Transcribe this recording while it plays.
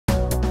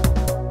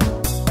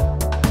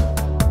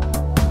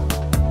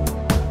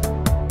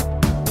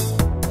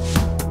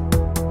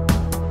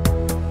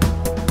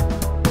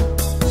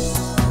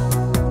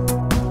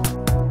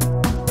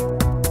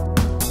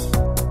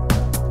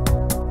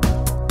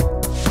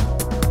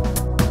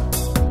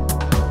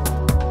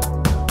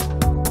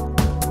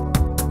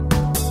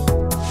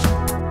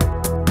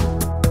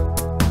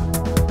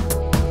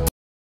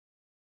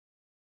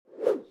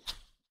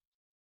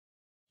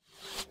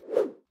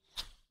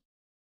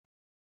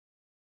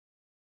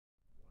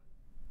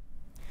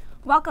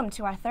Welcome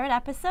to our third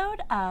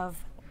episode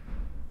of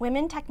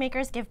Women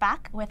Techmakers Give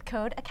Back with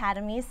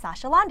Codecademy's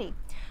Sasha Landy.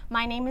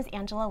 My name is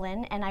Angela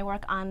Lynn, and I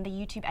work on the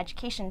YouTube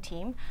education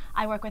team.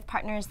 I work with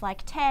partners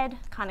like TED,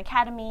 Khan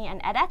Academy,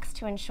 and edX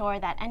to ensure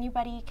that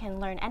anybody can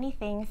learn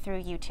anything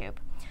through YouTube.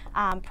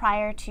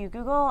 Prior to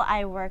Google,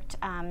 I worked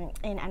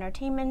in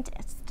entertainment,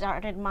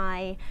 started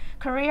my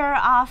career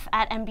off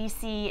at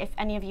NBC. If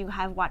any of you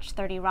have watched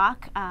 30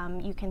 Rock,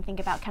 you can think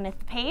about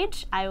Kenneth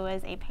Page. I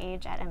was a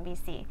page at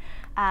NBC.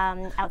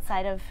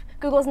 Outside of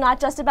Google's not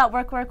just about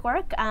work, work,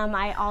 work.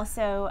 I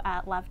also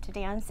love to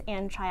dance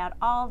and try out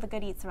all the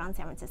good eats around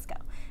San Francisco.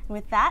 And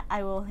with that,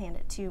 I will hand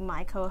it to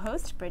my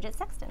co-host, Bridget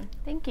Sexton.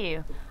 Thank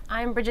you.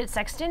 I'm Bridget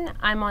Sexton.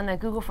 I'm on the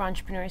Google for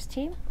Entrepreneurs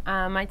team.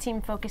 My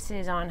team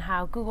focuses on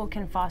how Google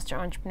can foster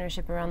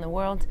entrepreneurship around the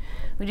world.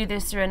 We do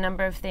this through a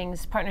number of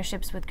things,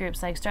 partnerships with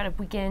groups like Startup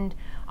Weekend,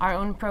 our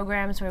own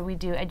programs where we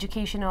do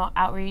educational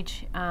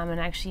outreach and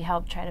actually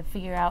help try to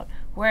figure out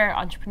where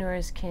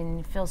entrepreneurs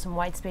can fill some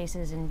white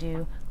spaces and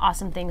do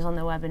awesome things on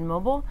the web and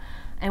mobile.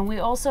 And we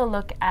also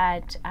look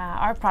at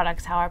our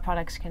products, how our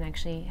products can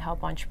actually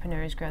help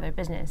entrepreneurs grow their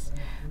business.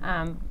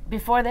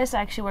 Before this,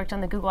 I actually worked on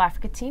the Google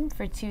Africa team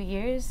for 2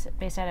 years,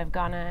 based out of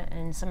Ghana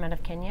and some out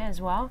of Kenya as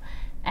well,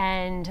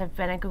 and have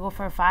been at Google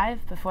for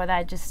 5. Before that,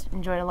 I just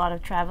enjoyed a lot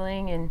of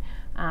traveling, and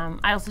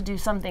I also do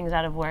some things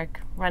out of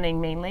work,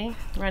 running mainly,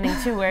 running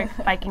to work,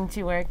 biking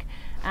to work,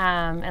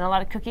 and a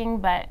lot of cooking,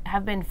 but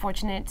have been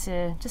fortunate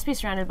to just be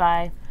surrounded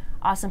by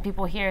awesome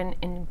people here and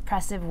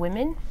impressive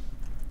women.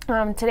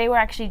 Today we're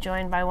actually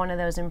joined by one of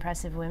those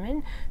impressive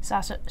women,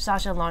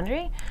 Sasha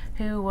Landy,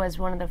 who was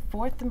one of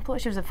the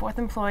she was the fourth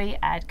employee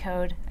at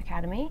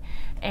Codecademy.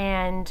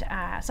 And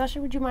Sasha,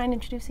 would you mind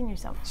introducing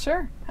yourself?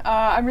 Sure.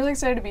 I'm really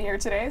excited to be here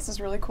today. This is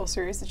a really cool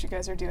series that you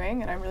guys are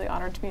doing, and I'm really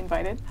honored to be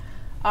invited.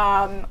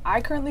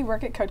 I currently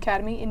work at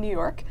Codecademy in New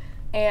York,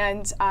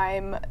 and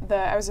I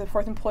was a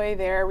fourth employee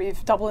there.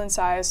 We've doubled in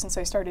size since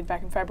I started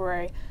back in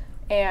February.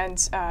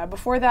 And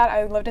before that,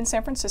 I lived in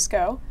San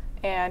Francisco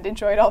and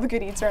enjoyed all the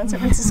good eats around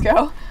San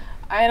Francisco.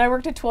 And I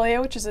worked at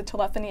Twilio, which is a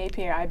telephony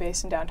API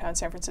based in downtown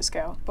San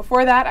Francisco.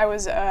 Before that, I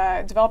was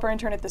a developer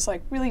intern at this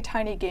really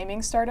tiny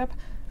gaming startup,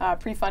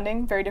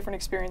 pre-funding, very different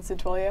experience than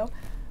Twilio.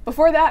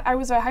 Before that, I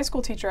was a high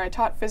school teacher. I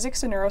taught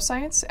physics and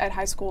neuroscience at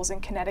high schools in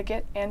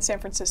Connecticut and San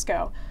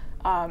Francisco.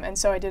 And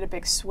so I did a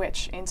big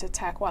switch into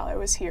tech while I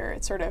was here.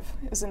 It sort of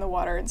is in the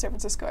water in San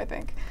Francisco, I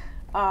think.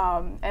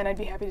 And I'd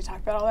be happy to talk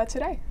about all that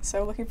today.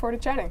 So looking forward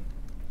to chatting.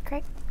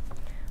 Great.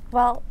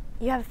 Well,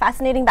 you have a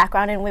fascinating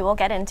background, and we will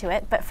get into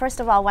it. But first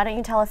of all, why don't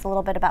you tell us a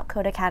little bit about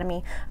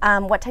Codecademy?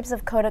 What types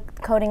of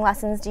coding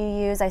lessons do you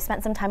use? I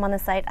spent some time on the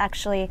site,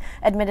 actually,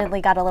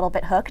 admittedly got a little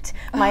bit hooked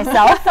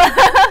myself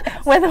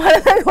with one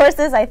of the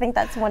courses. I think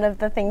that's one of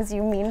the things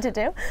you mean to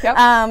do.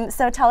 Yep.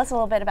 So tell us a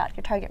little bit about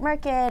your target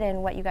market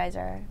and what you guys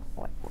are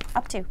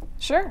up to.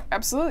 Sure,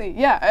 absolutely.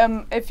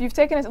 Yeah, if you've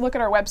taken a look at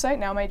our website,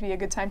 now might be a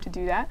good time to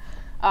do that.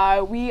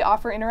 We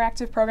offer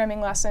interactive programming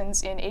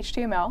lessons in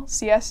HTML,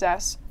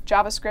 CSS,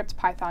 JavaScript,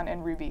 Python,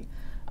 and Ruby.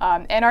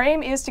 And our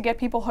aim is to get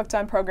people hooked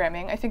on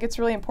programming. I think it's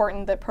really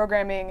important that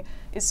programming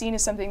is seen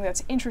as something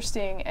that's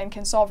interesting and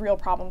can solve real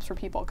problems for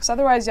people, because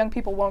otherwise young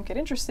people won't get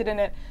interested in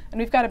it, and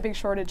we've got a big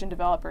shortage in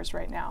developers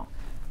right now.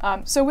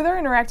 So with our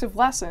interactive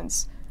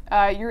lessons,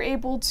 you're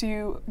able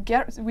to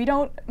we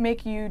don't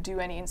make you do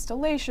any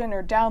installation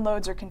or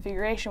downloads or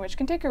configuration, which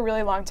can take a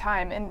really long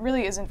time and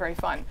really isn't very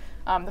fun.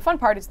 The fun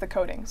part is the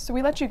coding. So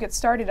we let you get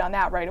started on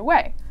that right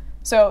away.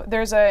 So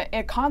there's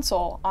a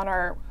console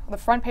on the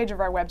front page of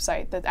our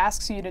website that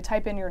asks you to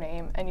type in your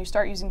name, and you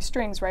start using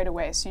strings right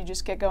away. So you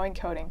just get going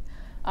coding.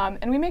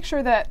 And we make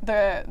sure that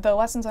the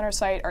lessons on our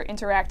site are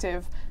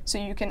interactive, so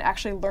you can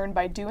actually learn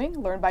by doing,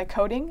 learn by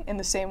coding, in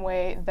the same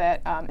way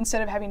that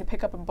instead of having to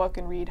pick up a book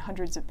and read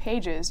hundreds of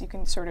pages, you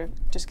can sort of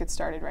just get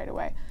started right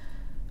away.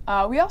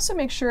 We also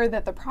make sure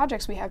that the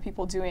projects we have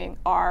people doing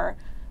are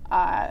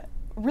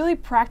really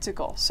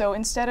practical. So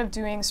instead of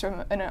doing sort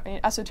of an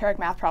esoteric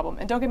math problem,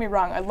 and don't get me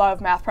wrong, I love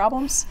math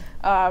problems,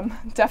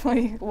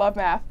 definitely love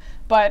math,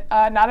 but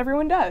not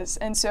everyone does.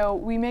 And so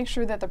we make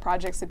sure that the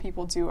projects that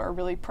people do are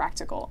really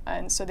practical,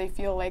 and so they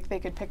feel like they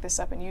could pick this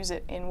up and use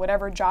it in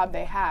whatever job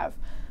they have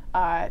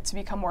to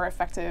become more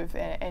effective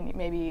and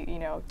maybe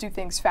do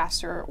things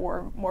faster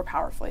or more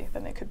powerfully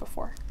than they could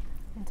before.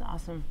 That's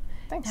awesome.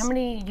 Thanks. How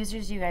many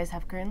users do you guys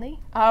have currently?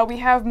 We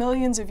have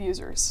millions of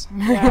users.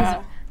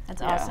 Yeah.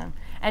 That's awesome.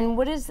 And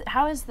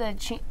how has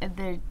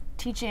the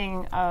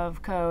teaching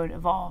of code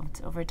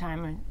evolved over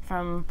time,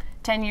 from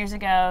 10 years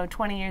ago,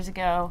 20 years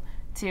ago,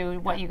 to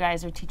what you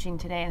guys are teaching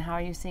today, and how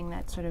are you seeing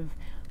that sort of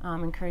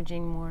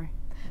encouraging more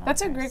developers?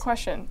 That's a great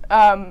question.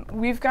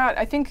 We've got,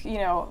 I think,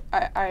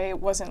 I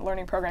wasn't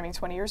learning programming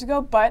 20 years ago,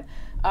 but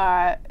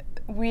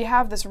we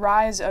have this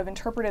rise of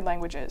interpreted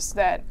languages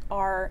that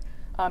are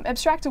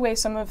abstract away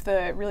some of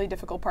the really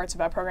difficult parts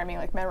about programming,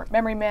 like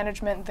memory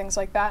management and things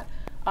like that.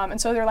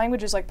 And so there are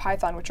languages like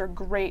Python, which are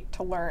great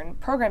to learn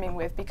programming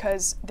with,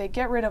 because they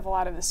get rid of a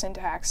lot of the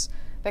syntax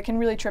that can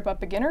really trip up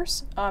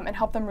beginners and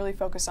help them really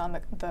focus on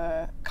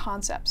the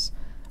concepts.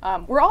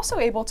 We're also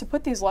able to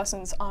put these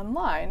lessons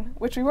online,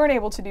 which we weren't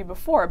able to do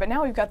before, but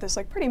now we've got this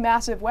like pretty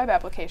massive web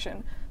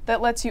application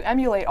that lets you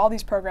emulate all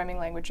these programming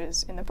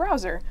languages in the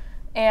browser.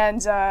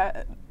 And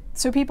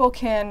so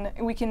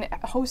we can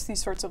host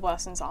these sorts of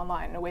lessons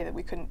online in a way that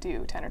we couldn't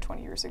do 10 or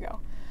 20 years ago.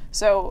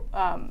 So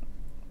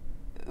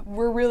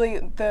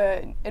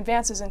the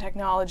advances in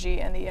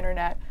technology and the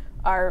internet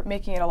are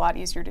making it a lot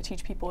easier to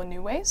teach people in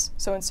new ways.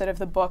 So instead of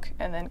the book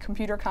and then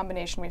computer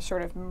combination, we've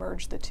sort of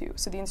merged the two.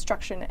 So the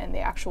instruction and the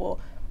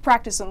actual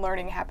practice and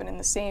learning happen in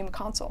the same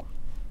console.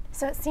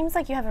 So it seems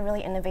like you have a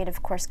really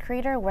innovative course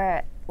creator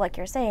where, like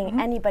you're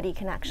saying, anybody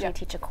can actually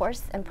teach a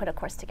course and put a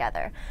course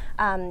together.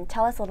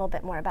 Tell us a little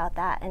bit more about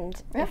that,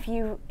 and if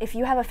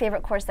you have a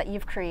favorite course that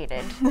you've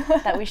created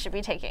that we should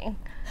be taking.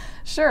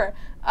 Sure.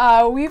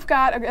 We've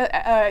got,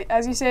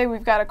 as you say,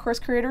 we've got a course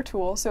creator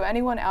tool, so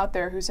anyone out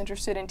there who's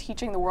interested in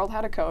teaching the world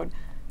how to code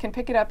can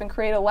pick it up and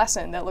create a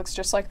lesson that looks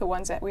just like the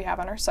ones that we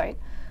have on our site.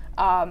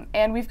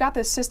 And we've got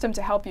this system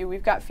to help you.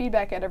 We've got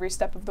feedback at every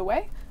step of the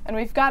way, and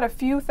we've got a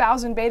few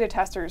thousand beta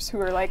testers who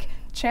are like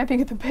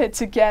champing at the bit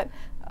to get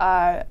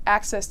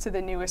access to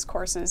the newest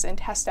courses and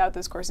test out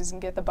those courses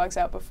and get the bugs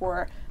out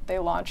before they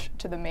launch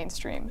to the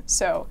mainstream.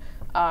 So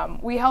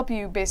we help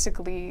you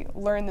basically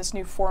learn this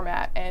new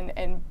format,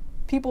 and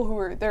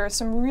people there are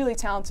some really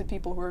talented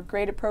people who are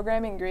great at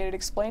programming, great at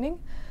explaining,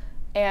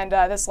 and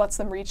this lets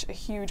them reach a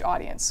huge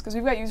audience because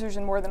we've got users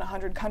in more than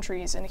 100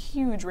 countries and a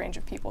huge range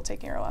of people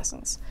taking our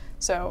lessons.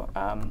 So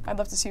I'd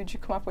love to see what you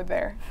come up with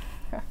there.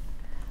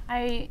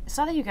 I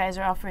saw that you guys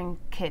are offering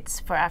kits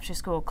for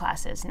after-school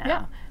classes now.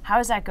 Yeah. How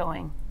is that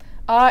going?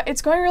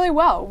 It's going really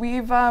well.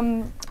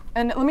 And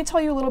let me tell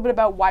you a little bit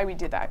about why we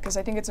did that, because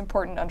I think it's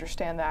important to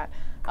understand that,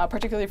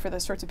 particularly for the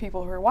sorts of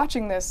people who are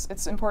watching this,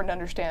 it's important to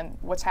understand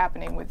what's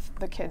happening with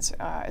the kids,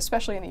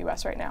 especially in the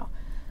US right now.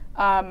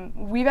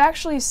 We've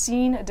actually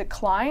seen a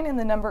decline in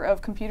the number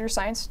of computer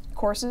science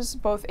courses,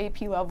 both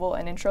AP level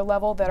and intro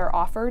level, that are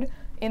offered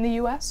in the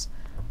US,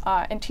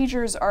 and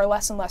teachers are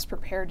less and less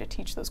prepared to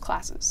teach those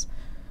classes,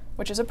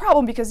 which is a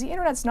problem because the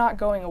internet's not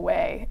going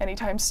away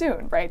anytime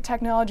soon, right?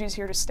 Technology is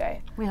here to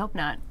stay. We hope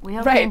not. We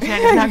hope the internet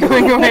is not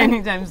going away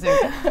anytime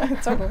soon.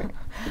 Totally.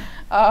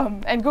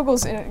 And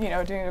Google's doing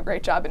a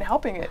great job in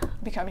helping it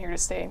become here to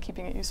stay and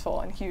keeping it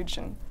useful and huge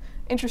and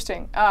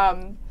interesting.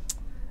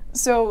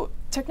 So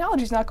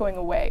technology is not going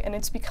away, and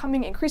it's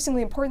becoming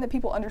increasingly important that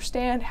people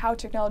understand how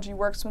technology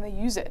works when they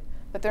use it,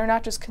 that they're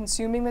not just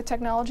consuming the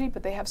technology,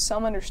 but they have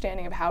some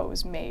understanding of how it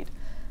was made.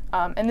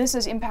 And this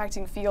is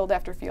impacting field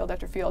after field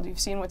after field.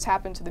 You've seen what's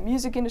happened to the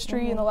music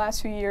industry in the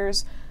last few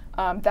years.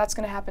 That's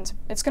going to happen.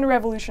 It's going to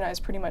revolutionize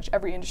pretty much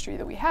every industry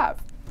that we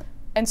have.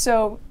 And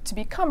so to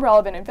become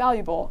relevant and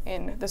valuable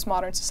in this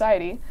modern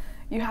society,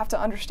 you have to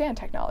understand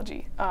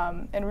technology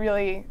and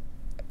really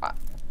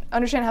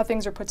understand how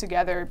things are put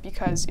together,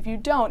 because if you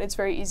don't, it's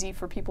very easy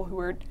for people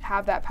who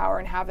have that power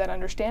and have that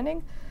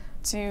understanding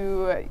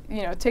to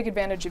take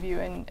advantage of you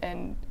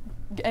and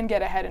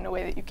get ahead in a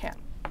way that you can.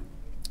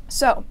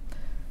 So,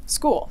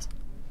 schools.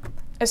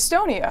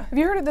 Estonia. Have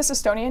you heard of this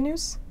Estonia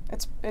news?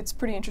 It's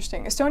pretty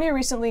interesting. Estonia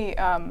recently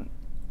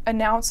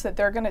announced that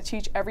they're going to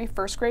teach every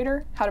first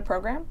grader how to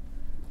program.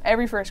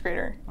 Every first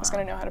grader is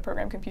going to know how to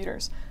program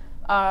computers.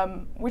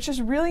 Which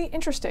is really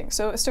interesting.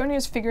 So Estonia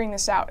is figuring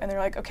this out, and they're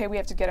like, okay, we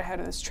have to get ahead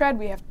of this trend.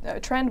 We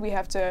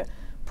have to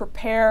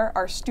prepare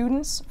our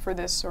students for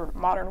this sort of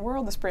modern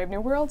world, this brave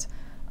new world,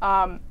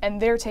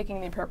 and they're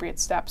taking the appropriate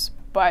steps.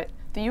 But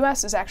the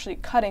U.S. is actually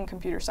cutting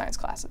computer science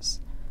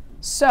classes.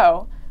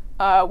 So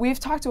we've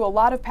talked to a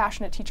lot of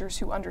passionate teachers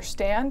who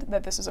understand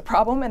that this is a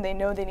problem, and they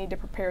know they need to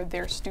prepare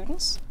their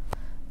students.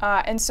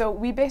 And so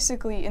we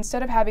basically,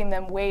 instead of having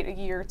them wait a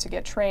year to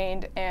get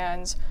trained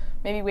and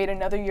maybe wait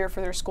another year for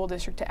their school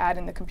district to add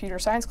in the computer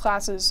science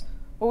classes,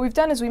 what we've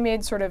done is we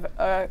made sort of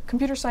a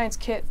computer science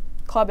kit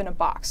club in a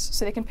box.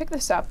 So they can pick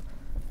this up.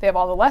 They have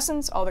all the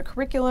lessons, all the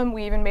curriculum.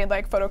 We even made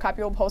like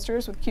photocopiable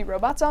posters with cute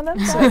robots on them.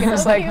 So they can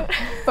just like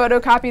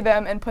photocopy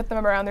them and put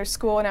them around their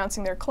school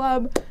announcing their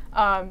club.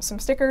 Some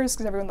stickers,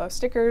 because everyone loves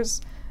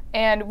stickers.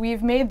 And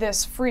we've made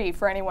this free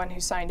for anyone who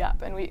signed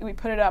up. And we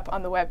put it up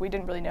on the web. We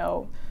didn't really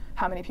know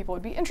how many people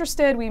would be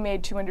interested. We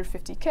made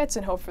 250 kits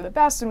and hoped for the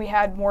best, and we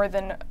had more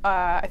than,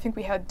 I think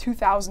we had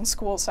 2,000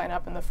 schools sign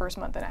up in the first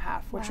month and a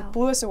half, which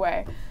blew us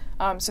away.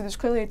 So there's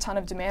clearly a ton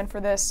of demand for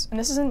this, and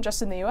this isn't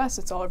just in the US,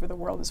 it's all over the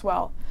world as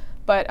well.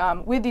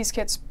 But with these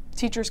kits,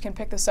 teachers can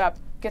pick this up,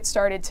 get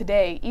started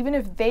today, even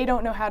if they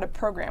don't know how to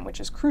program,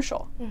 which is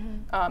crucial.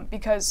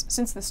 Because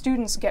since the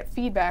students get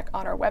feedback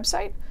on our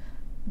website,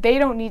 they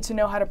don't need to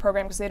know how to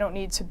program because they don't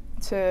need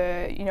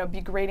to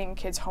be grading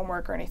kids'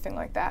 homework or anything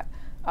like that.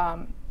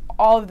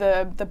 All of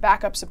the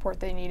backup support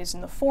they need is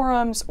in the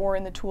forums or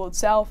in the tool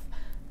itself,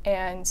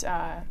 and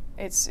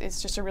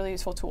it's just a really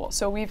useful tool.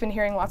 So we've been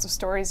hearing lots of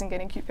stories and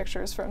getting cute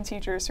pictures from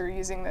teachers who are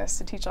using this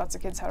to teach lots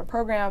of kids how to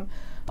program.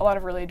 A lot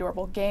of really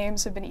adorable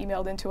games have been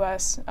emailed into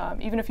us,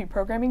 even a few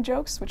programming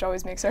jokes, which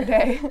always makes our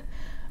day.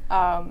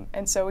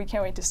 And so we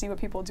can't wait to see what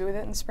people do with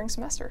it in the spring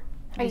semester.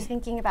 Are you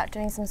thinking about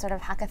doing some sort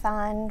of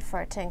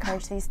hackathon to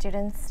encourage these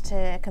students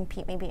to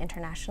compete maybe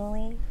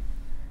internationally?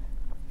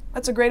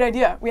 That's a great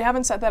idea. We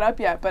haven't set that up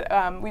yet, but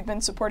we've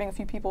been supporting a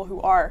few people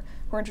who are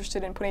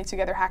interested in putting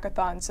together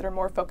hackathons that are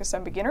more focused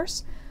on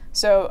beginners.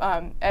 So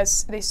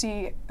as they're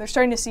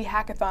starting to see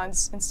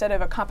hackathons instead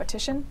of a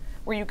competition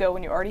where you go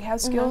when you already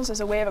have skills as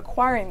a way of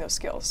acquiring those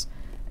skills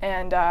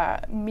and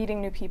meeting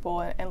new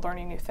people and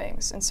learning new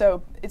things. And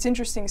so it's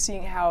interesting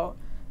seeing how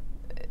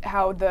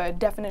the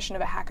definition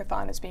of a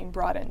hackathon is being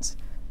broadened.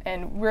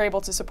 And we're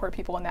able to support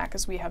people in that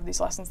because we have these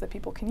lessons that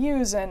people can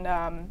use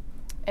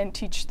and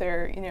teach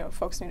their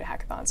folks new to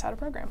hackathons how to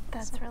program.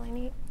 That's really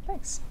neat.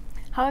 Thanks.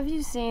 How have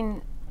you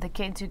seen the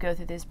kids who go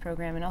through this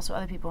program and also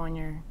other people on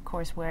your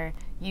courseware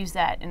use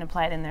that and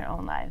apply it in their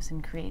own lives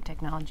and create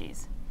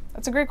technologies?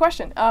 That's a great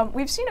question.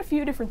 We've seen a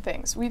few different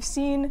things. We've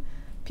seen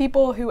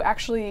people who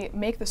actually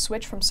make the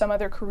switch from some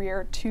other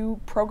career to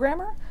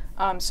programmer,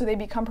 so they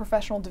become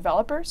professional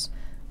developers,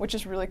 which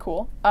is really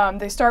cool.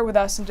 They start with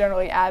us and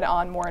generally add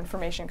on more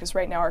information because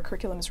right now our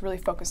curriculum is really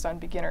focused on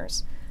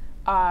beginners.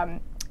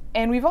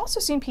 And we've also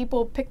seen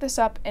people pick this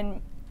up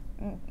and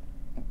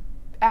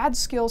add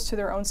skills to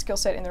their own skill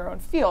set in their own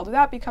field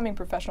without becoming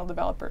professional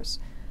developers.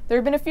 There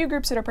have been a few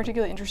groups that are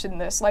particularly interested in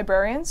this.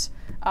 Librarians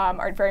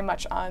are very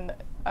much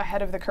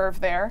ahead of the curve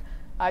there.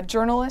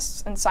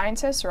 Journalists and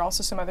scientists are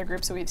also some other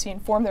groups that we've seen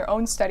form their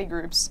own study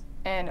groups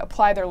and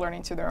apply their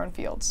learning to their own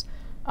fields.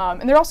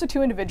 And there are also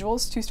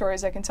two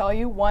stories I can tell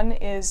you. One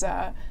is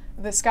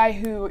this guy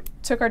who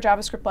took our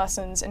JavaScript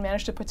lessons and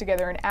managed to put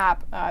together an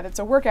app that's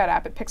a workout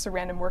app. It picks a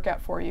random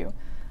workout for you.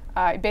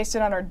 He based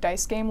it on our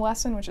dice game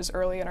lesson, which is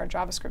early in our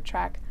JavaScript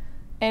track.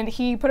 And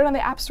he put it on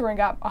the App Store and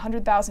got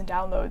 100,000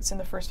 downloads in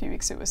the first few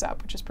weeks it was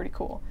up, which is pretty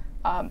cool.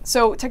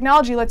 So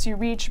technology lets you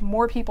reach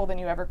more people than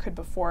you ever could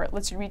before. It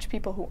lets you reach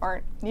people who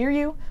aren't near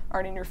you,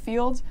 aren't in your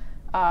field.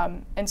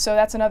 And so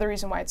that's another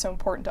reason why it's so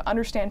important to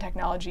understand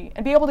technology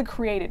and be able to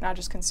create it, not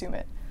just consume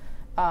it.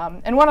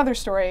 And one other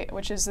story,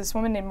 which is this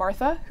woman named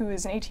Martha, who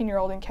is an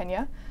 18-year-old in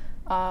Kenya.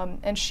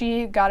 And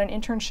she got an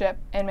internship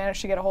and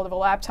managed to get a hold of a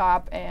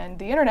laptop and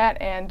the internet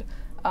and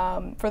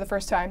for the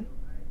first time.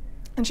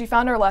 And she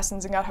found our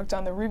lessons and got hooked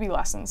on the Ruby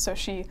lessons. So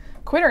she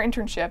quit her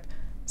internship,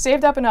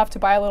 saved up enough to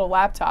buy a little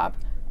laptop,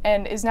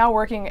 and is now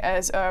working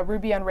as a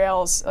Ruby on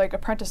Rails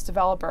apprentice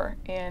developer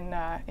in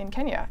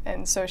Kenya.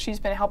 And so she's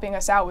been helping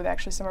us out with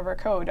actually some of our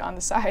code on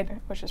the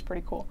side, which is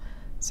pretty cool.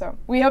 So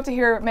we hope to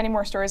hear many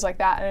more stories like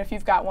that. And if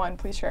you've got one,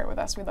 please share it with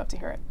us. We'd love to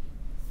hear it.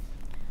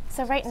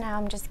 So right now,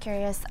 I'm just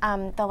curious,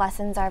 the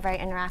lessons are very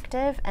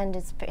interactive and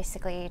it's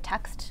basically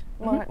text,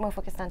 more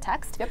focused on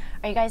text. Yep.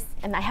 Are you guys,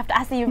 and I have to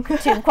ask the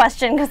YouTube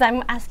question because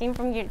I'm asking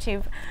from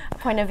YouTube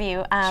point of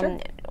view. Sure.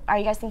 Are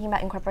you guys thinking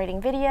about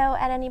incorporating video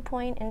at any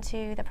point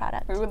into the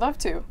product? We would love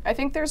to. I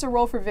think there's a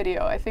role for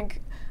video. I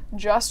think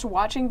just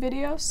watching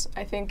videos,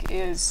 I think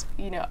is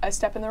a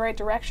step in the right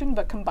direction,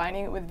 but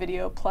combining it with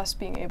video plus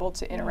being able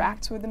to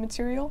interact with the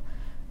material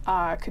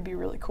could be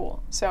really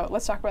cool. So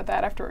let's talk about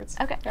that afterwards.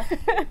 Okay.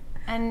 Yeah.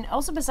 And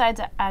also besides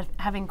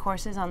having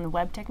courses on the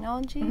web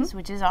technologies,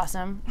 which is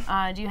awesome,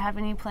 do you have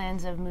any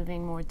plans of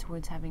moving more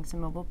towards having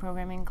some mobile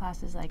programming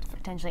classes, like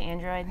potentially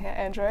Android? Yeah,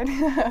 Android.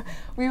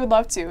 We would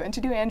love to. And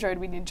to do Android,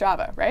 we need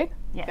Java, right?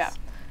 Yes.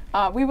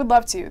 Yeah. We would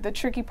love to. The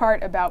tricky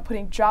part about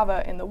putting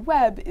Java in the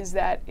web is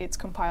that it's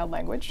compiled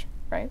language,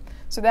 right?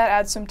 So that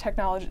adds some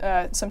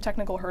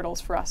technical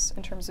hurdles for us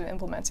in terms of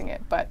implementing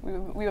it, but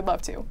we would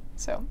love to.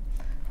 So.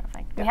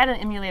 We had an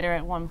emulator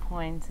at one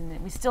point,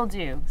 and we still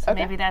do. So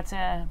maybe that's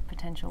a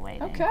potential way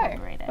to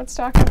incorporate it. Let's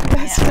talk about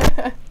this.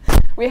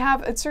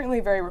 Yeah. It's certainly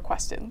very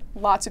requested.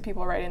 Lots of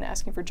people write in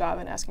asking for Java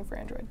and asking for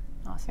Android.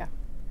 Awesome. Yeah.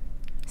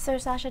 So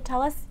Sasha,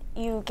 tell us,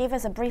 you gave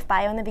us a brief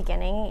bio in the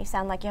beginning. You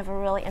sound like you have a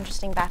really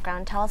interesting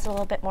background. Tell us a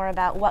little bit more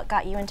about what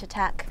got you into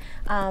tech.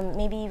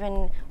 Maybe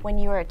even when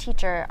you were a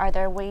teacher, are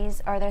there things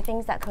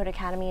that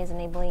Codecademy is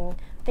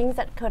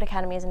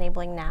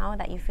enabling now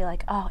that you feel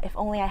like, oh, if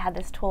only I had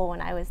this tool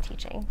when I was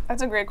teaching?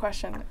 That's a great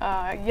question.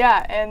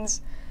 Yeah, and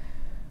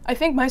I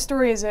think my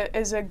story is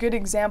a good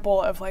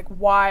example of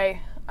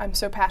why I'm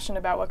so passionate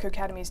about what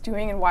Codecademy is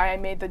doing and why I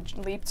made the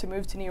leap to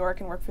move to New York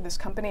and work for this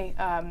company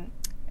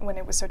when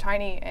it was so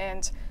tiny.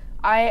 And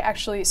I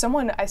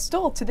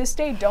still to this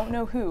day don't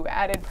know who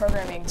added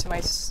programming to my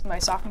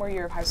sophomore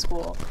year of high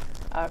school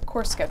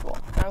course schedule.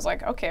 And I was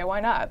like, okay, why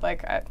not?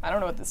 I don't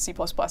know what the C++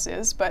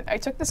 is, but I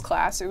took this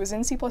class. It was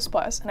in C++,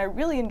 and I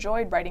really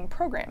enjoyed writing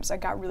programs. I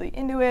got really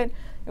into it.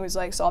 It was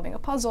like solving a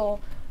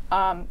puzzle.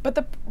 But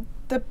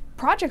the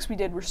projects we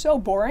did were so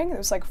boring. It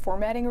was like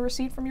formatting a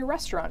receipt from your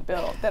restaurant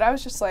bill that I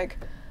was just like,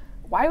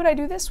 why would I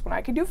do this when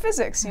I could do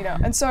physics?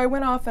 And so I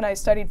went off and I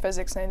studied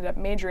physics and I ended up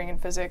majoring in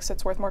physics at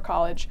Swarthmore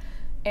College,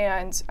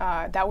 and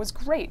that was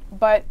great.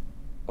 But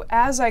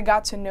as I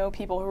got to know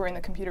people who were in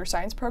the computer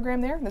science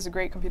program there's a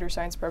great computer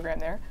science program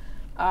there,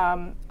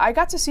 I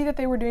got to see that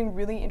they were doing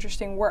really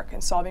interesting work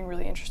and solving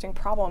really interesting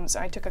problems.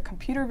 I took a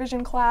computer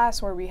vision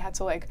class where we had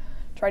to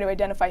try to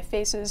identify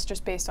faces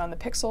just based on the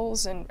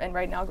pixels and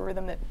write an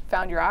algorithm that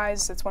found your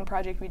eyes. That's one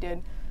project we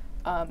did.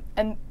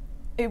 And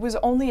it was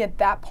only at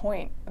that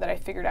point that I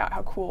figured out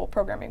how cool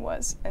programming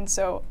was. And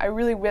so I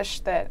really wish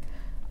that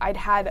I'd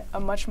had a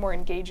much more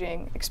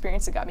engaging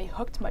experience that got me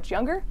hooked much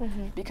younger,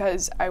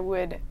 because I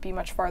would be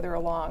much farther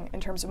along in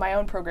terms of my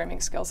own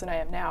programming skills than I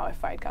am now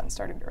if I'd gotten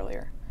started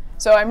earlier.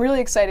 So I'm really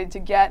excited to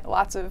get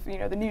lots of,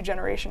 the new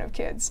generation of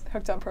kids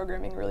hooked on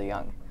programming really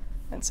young.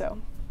 And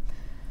so,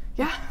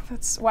 yeah,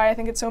 that's why I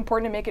think it's so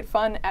important to make it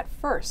fun at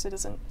first. It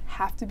doesn't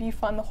have to be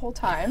fun the whole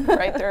time,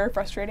 right? There are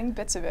frustrating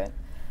bits of it.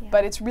 Yeah.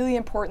 But it's really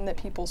important that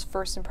people's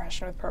first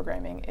impression with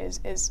programming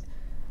is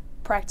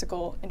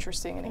practical,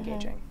 interesting, and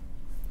engaging.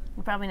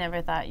 You probably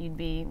never thought you'd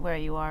be where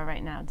you are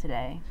right now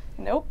today.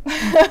 Nope.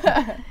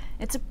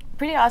 It's a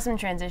pretty awesome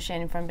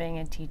transition from being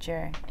a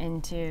teacher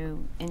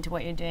into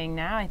what you're doing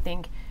now. I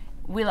think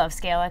we love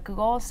scale at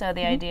Google, so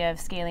the idea of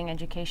scaling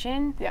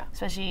education,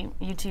 especially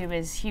YouTube,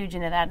 is huge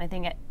into that. And I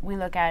think we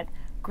look at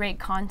great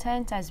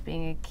content as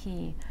being a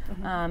key.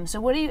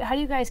 So how do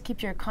you guys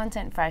keep your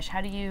content fresh?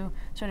 How do you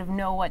sort of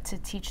know what to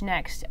teach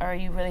next? Or are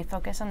you really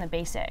focused on the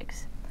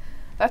basics?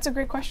 That's a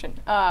great question.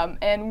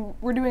 And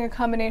we're doing a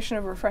combination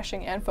of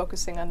refreshing and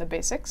focusing on the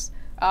basics.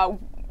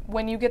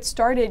 When you get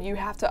started, you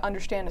have to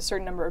understand a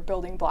certain number of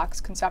building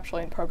blocks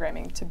conceptually in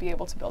programming to be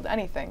able to build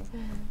anything.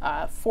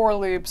 For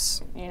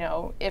loops,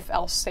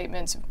 if-else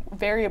statements,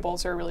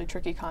 variables are a really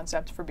tricky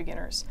concept for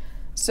beginners.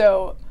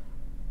 So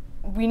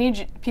we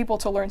need people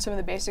to learn some of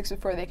the basics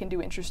before they can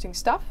do interesting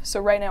stuff.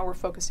 So right now we're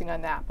focusing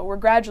on that, but we're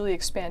gradually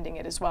expanding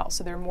it as well.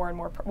 So there are more and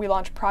more. We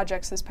launched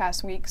projects this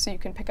past week, so you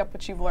can pick up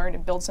what you've learned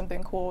and build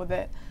something cool with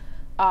it.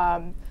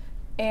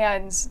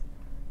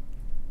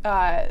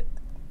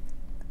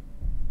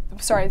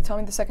 Sorry, tell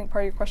me the second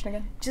part of your question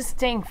again. Just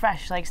staying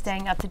fresh, like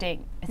staying up to date.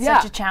 It's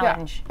such a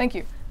challenge. Yeah. Thank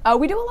you.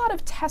 We do a lot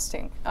of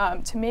testing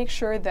to make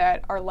sure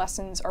that our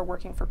lessons are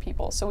working for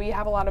people. So we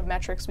have a lot of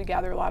metrics, we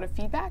gather a lot of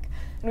feedback,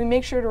 and we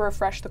make sure to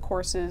refresh the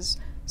courses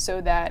so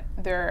that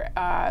they're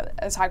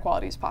as high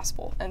quality as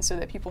possible, and so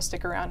that people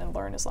stick around and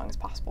learn as long as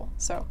possible.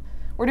 So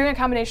we're doing a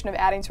combination of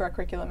adding to our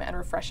curriculum and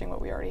refreshing what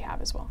we already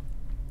have as well.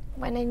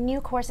 When a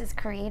new course is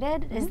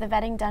created, is the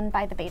vetting done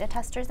by the beta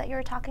testers that you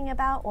were talking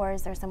about, or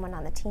is there someone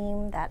on the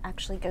team that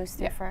actually goes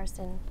through first?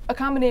 And a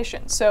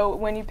combination. So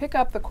when you pick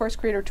up the course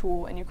creator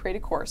tool and you create a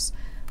course,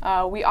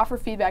 we offer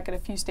feedback at a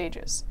few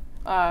stages.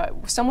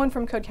 Someone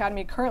from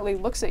Codecademy currently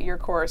looks at your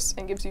course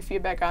and gives you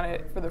feedback on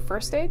it for the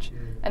first stage,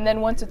 and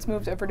then once it's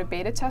moved over to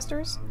beta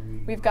testers,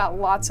 we've got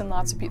lots and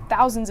lots of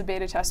thousands of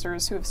beta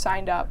testers who have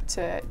signed up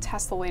to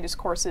test the latest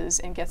courses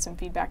and get some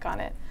feedback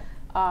on it.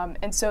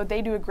 And so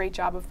they do a great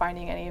job of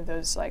finding any of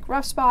those like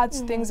rough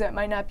spots, things that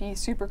might not be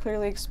super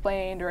clearly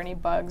explained, or any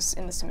bugs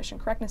in the submission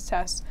correctness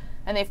tests,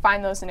 and they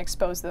find those and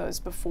expose those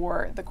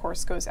before the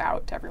course goes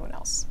out to everyone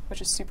else,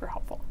 which is super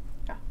helpful.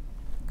 Yeah.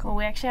 Cool.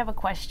 We actually have a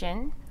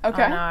question on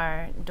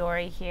our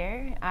Dory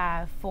here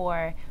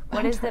for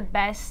what is the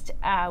best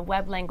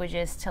web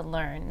languages to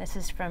learn? This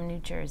is from New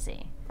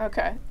Jersey.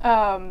 Okay.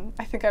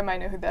 I think I might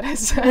know who that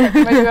is. It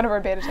might be one of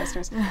our beta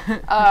testers.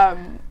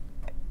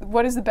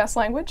 What is the best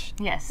language?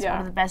 Yes.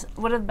 Yeah.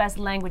 What are the best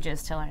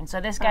languages to learn? So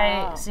this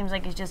guy seems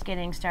like he's just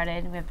getting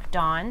started with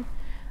Dawn.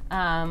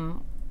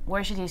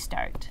 Where should he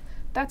start?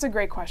 That's a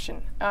great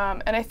question.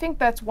 And I think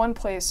that's one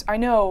place. I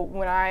know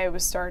when I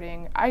was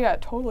starting, I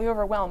got totally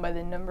overwhelmed by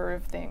the number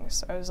of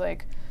things. I was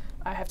like,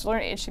 I have to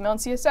learn HTML and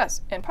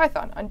CSS and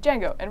Python and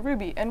Django and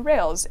Ruby and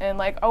Rails, and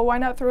like, oh, why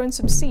not throw in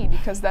some C,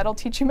 because that'll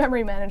teach you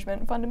memory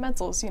management and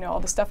fundamentals, all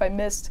the stuff I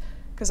missed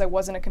because I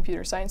wasn't a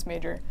computer science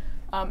major.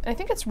 And I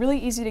think it's really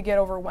easy to get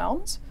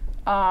overwhelmed,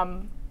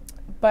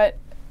 but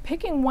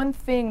picking one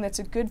thing that's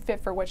a good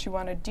fit for what you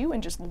want to do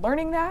and just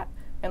learning that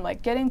and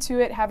like get into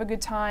it, have a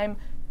good time.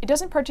 It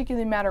doesn't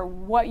particularly matter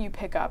what you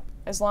pick up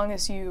as long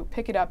as you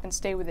pick it up and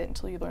stay with it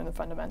until you learn the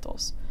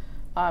fundamentals.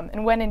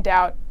 And when in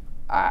doubt,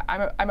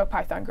 I'm a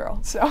Python girl,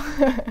 so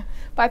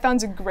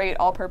Python's a great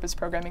all-purpose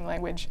programming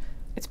language.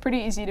 It's pretty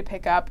easy to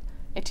pick up.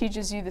 It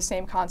teaches you the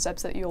same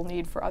concepts that you'll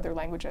need for other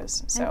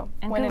languages. So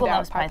and when Google in doubt,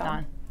 loves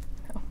Python.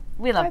 Oh.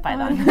 We love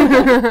Python.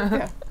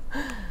 Yeah.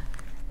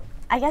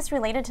 I guess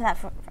related to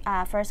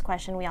that first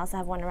question, we also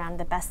have one around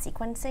the best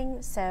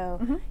sequencing. So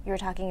you were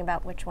talking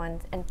about which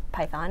ones in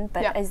Python,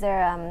 but is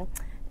there,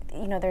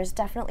 there's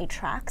definitely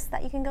tracks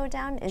that you can go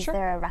down. Is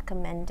there a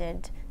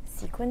recommended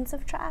sequence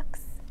of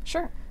tracks?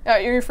 Sure.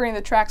 You're referring to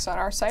the tracks on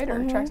our site,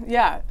 or tracks?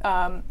 Yeah.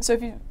 So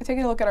if you take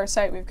a look at our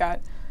site, we've got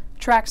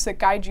tracks that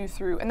guide you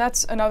through, and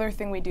that's another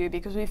thing we do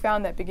because we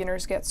found that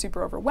beginners get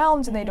super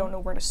overwhelmed and they don't know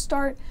where to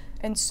start,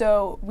 and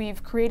so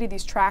we've created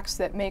these tracks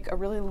that make a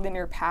really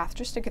linear path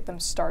just to get them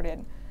started.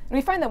 And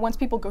we find that once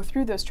people go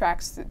through those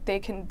tracks, they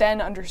can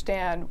then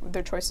understand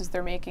their choices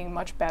they're making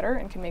much better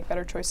and can make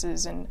better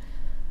choices and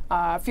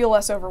feel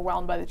less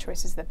overwhelmed by the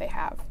choices that they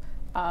have.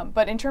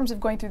 But in terms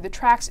of going through the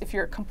tracks, if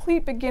you're a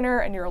complete beginner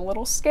and you're a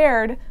little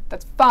scared,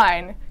 that's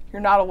fine.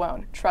 You're not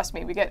alone. Trust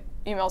me, we get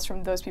emails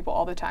from those people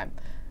all the time.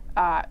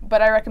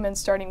 But I recommend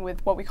starting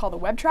with what we call the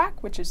web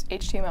track, which is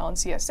HTML and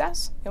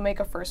CSS. You'll make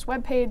a first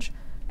web page.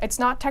 It's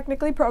not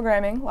technically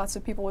programming. Lots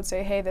of people would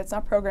say, hey, that's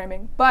not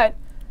programming. But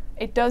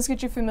it does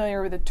get you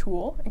familiar with the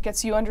tool. It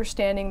gets you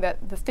understanding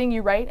that the thing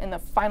you write and the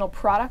final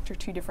product are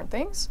two different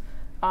things.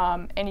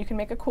 And you can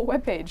make a cool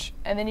web page.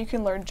 And then you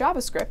can learn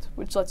JavaScript,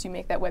 which lets you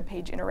make that web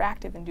page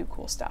interactive and do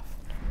cool stuff.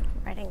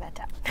 Writing that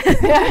down.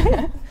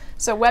 Yeah.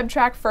 So web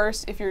track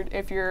first if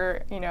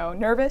you're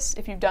nervous.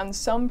 If you've done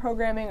some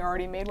programming or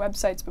already made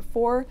websites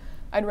before,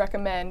 I'd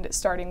recommend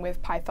starting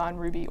with Python,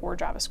 Ruby, or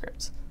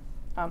JavaScript.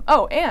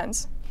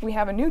 And we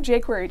have a new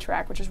jQuery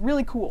track, which is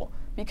really cool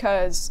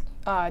because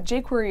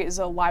jQuery is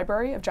a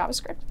library of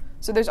JavaScript.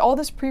 So there's all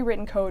this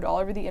pre-written code all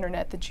over the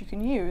internet that you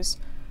can use.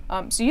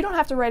 So you don't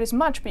have to write as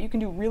much, but you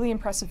can do really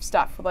impressive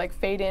stuff with like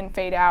fade in,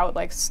 fade out,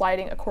 like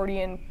sliding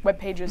accordion web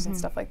pages and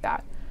stuff like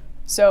that.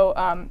 So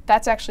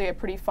that's actually a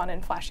pretty fun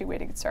and flashy way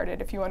to get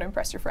started if you want to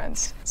impress your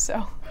friends.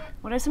 So,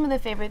 what are some of the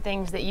favorite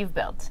things that you've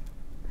built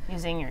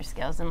using your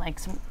skills and like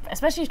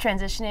especially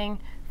transitioning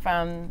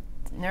from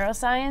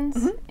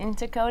neuroscience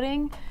into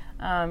coding?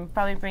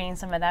 Probably bringing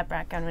some of that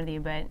background with you,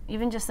 but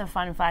even just a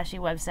fun, flashy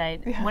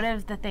website. Yeah. What are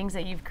the things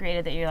that you've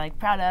created that you're like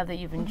proud of, that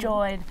you've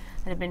enjoyed,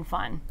 that have been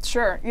fun?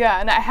 Sure, yeah,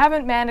 and I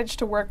haven't managed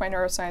to work my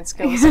neuroscience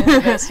skills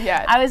into this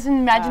yet. I was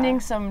imagining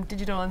some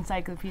digital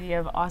encyclopedia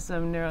of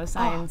awesome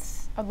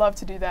neuroscience. I'd love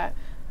to do that.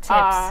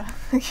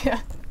 Tips. Yeah.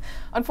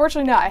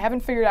 Unfortunately not. I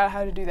haven't figured out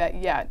how to do that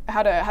yet,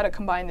 how to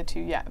combine the two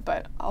yet,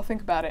 but I'll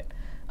think about it.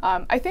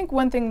 I think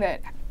one thing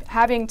that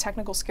having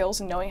technical skills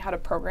and knowing how to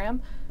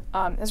program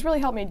has really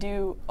helped me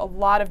do a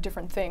lot of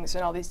different things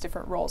in all these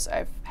different roles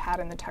I've had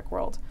in the tech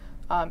world.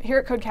 Here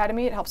at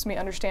Codecademy, it helps me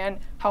understand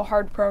how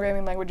hard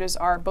programming languages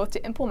are both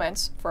to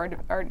implement for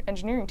our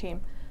engineering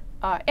team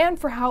and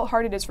for how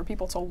hard it is for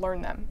people to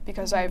learn them,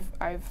 because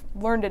I've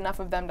learned enough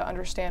of them to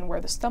understand where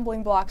the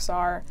stumbling blocks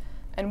are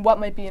and what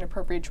might be an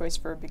appropriate choice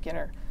for a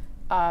beginner.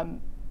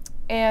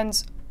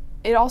 And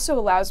it also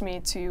allows me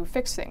to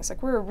fix things.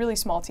 Like, we're a really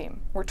small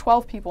team. We're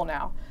 12 people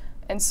now.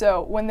 And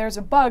so when there's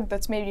a bug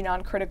that's maybe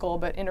non-critical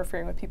but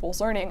interfering with people's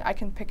learning, I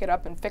can pick it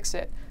up and fix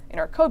it in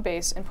our code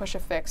base and push a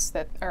fix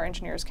that our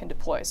engineers can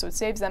deploy. So it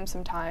saves them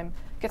some time,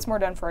 gets more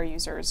done for our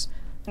users,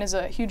 and is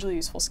a hugely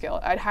useful skill.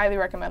 I'd highly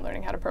recommend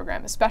learning how to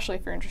program, especially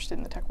if you're interested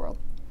in the tech world.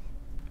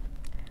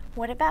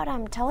 What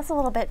about, tell us a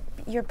little bit,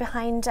 you're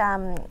behind,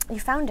 you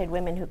founded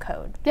Women Who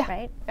Code,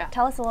 right? Yeah.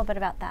 Tell us a little bit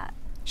about that.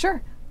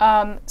 Sure.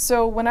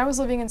 So when I was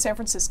living in San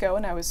Francisco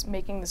and I was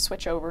making the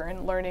switch over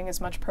and learning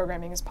as much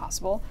programming as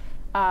possible,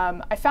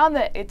 I found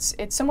that it's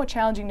somewhat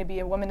challenging to be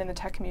a woman in the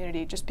tech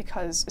community, just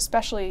because,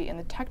 especially in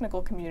the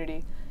technical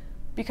community,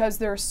 because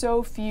there are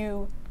so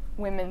few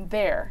women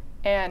there.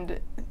 And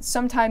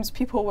sometimes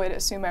people would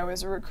assume I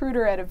was a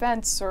recruiter at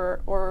events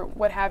or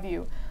what have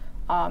you.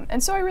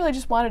 And so I really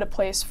just wanted a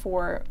place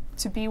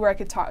to be where I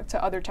could talk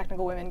to other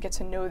technical women, get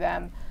to know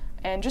them,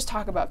 and just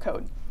talk about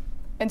code.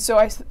 And so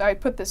I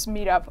put this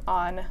meetup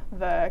on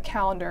the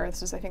calendar.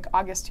 This is, I think,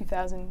 August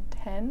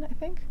 2010, I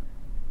think.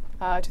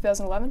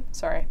 2011,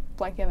 sorry,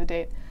 blanking on the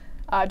date,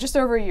 just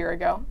over a year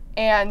ago.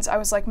 And I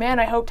was like, man,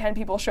 I hope 10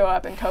 people show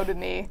up and code with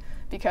me,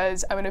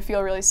 because I'm gonna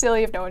feel really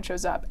silly if no one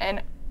shows up.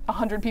 And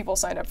 100 people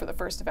signed up for the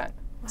first event.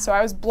 Wow. So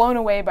I was blown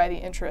away by the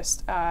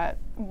interest.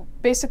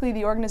 Basically,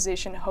 the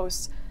organization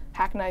hosts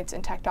hack nights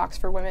and tech talks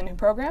for women who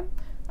program.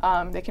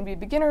 They can be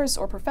beginners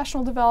or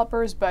professional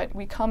developers, but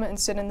we come and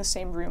sit in the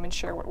same room and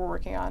share what we're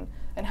working on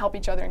and help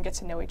each other and get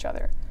to know each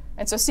other.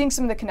 And so seeing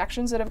some of the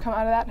connections that have come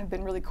out of that have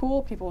been really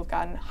cool. People have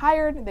gotten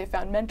hired, they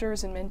found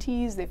mentors and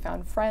mentees, they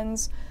found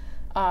friends.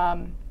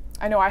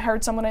 I know I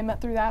hired someone I met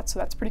through that, so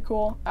that's pretty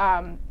cool.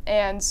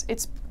 And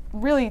it's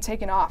really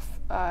taken off.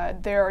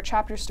 There are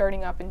chapters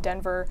starting up in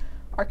Denver,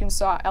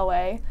 Arkansas,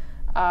 LA,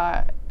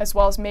 as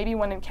well as maybe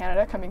one in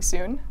Canada coming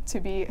soon,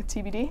 to be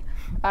TBD.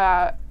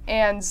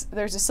 And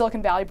there's a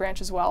Silicon Valley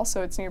branch as well,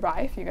 so it's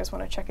nearby if you guys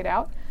want to check it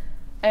out.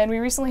 And we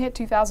recently hit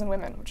 2,000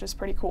 women, which is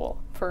pretty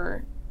cool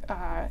for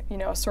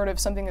sort of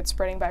something that's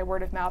spreading by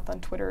word of mouth on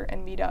Twitter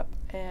and Meetup.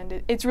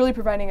 And it's really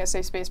providing a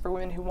safe space for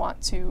women who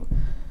want to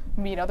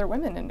meet other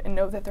women and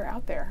know that they're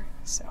out there.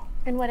 So.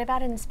 And what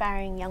about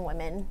inspiring young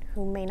women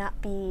who may not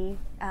be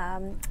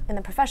in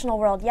the professional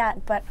world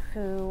yet, but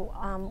who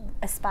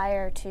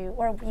aspire to,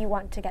 or you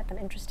want to get them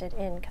interested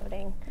in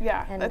coding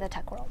and the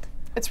tech world?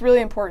 It's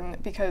really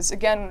important because,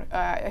 again,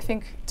 I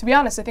think, to be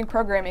honest, I think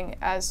programming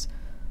as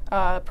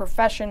a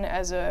profession,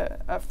 as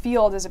a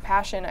field, as a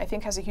passion, I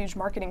think has a huge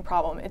marketing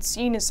problem. It's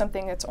seen as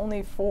something that's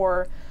only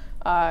for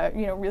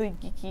really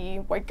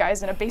geeky white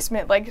guys in a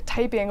basement like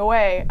typing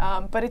away,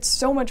 but it's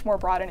so much more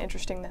broad and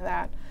interesting than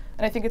that.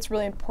 And I think it's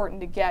really important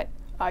to get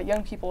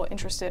young people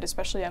interested,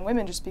 especially young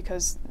women, just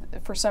because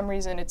for some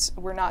reason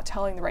we're not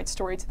telling the right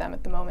story to them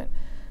at the moment.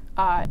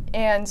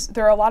 And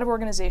there are a lot of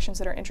organizations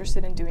that are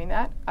interested in doing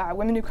that.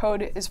 Women Who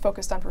Code is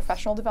focused on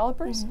professional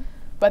developers,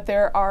 but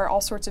there are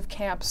all sorts of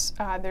camps.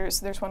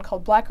 There's one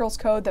called Black Girls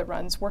Code that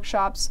runs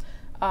workshops.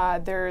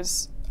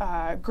 There's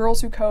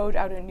Girls Who Code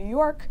out in New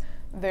York.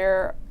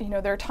 There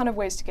are a ton of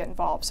ways to get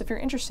involved. So if you're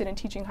interested in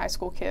teaching high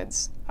school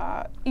kids,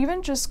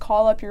 even just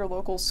call up your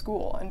local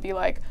school and be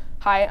like,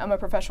 hi, I'm a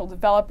professional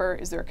developer.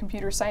 Is there a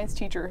computer science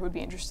teacher who would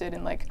be interested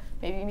in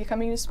maybe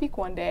coming to speak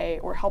one day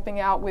or helping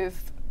out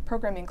with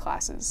programming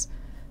classes.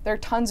 There are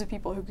tons of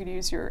people who could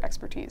use your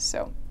expertise,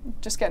 so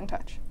just get in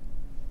touch.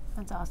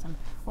 That's awesome.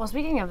 Well,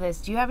 speaking of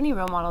this, do you have any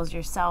role models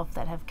yourself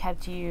that have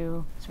kept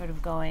you sort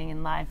of going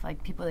in life,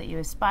 like people that you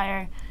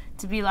aspire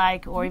to be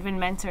like, or even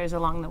mentors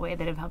along the way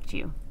that have helped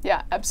you?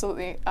 Yeah,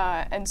 absolutely.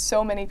 And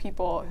so many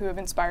people who have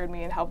inspired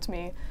me and helped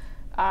me.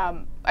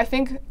 I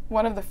think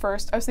one of the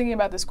first, I was thinking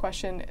about this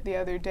question the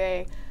other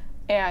day,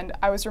 and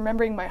I was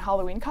remembering my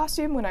Halloween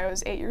costume when I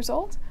was 8 years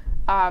old.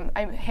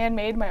 I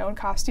handmade my own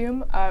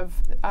costume of,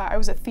 I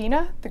was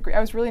Athena. I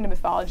was really into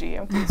mythology. I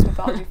went through this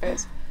mythology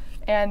phase.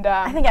 And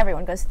I think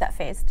everyone goes through that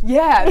phase.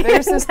 Yeah,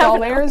 there's this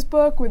Dahlairs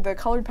book with the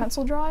colored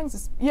pencil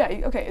drawings.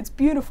 It's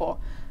beautiful.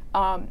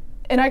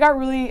 And I got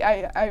really,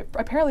 I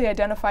apparently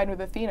identified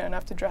with Athena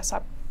enough to dress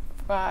up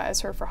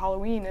as her for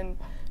Halloween. And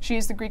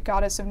she's the Greek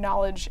goddess of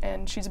knowledge,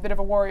 and she's a bit of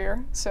a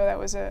warrior. So that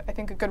was, I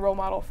think, a good role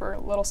model for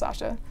little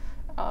Sasha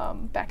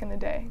back in the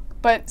day.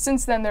 But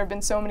since then, there have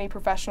been so many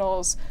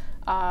professionals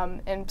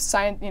and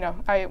science.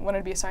 I wanted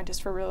to be a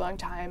scientist for a really long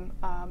time,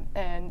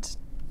 and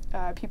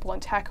people in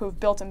tech who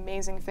have built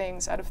amazing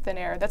things out of thin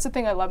air. That's the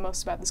thing I love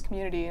most about this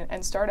community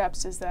and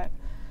startups, is that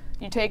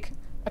you take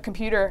a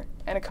computer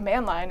and a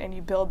command line and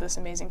you build this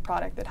amazing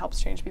product that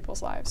helps change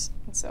people's lives.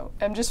 And so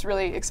I'm just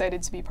really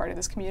excited to be part of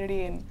this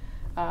community,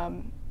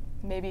 and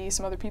maybe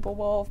some other people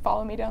will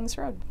follow me down this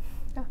road.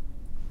 Yeah.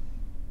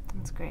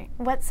 That's great.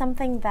 What's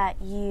something that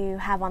you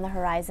have on the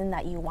horizon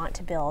that you want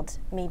to build?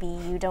 Maybe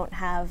you don't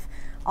have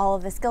all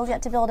of the skills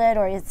yet to build it,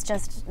 or it's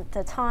just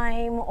the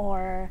time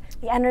or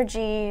the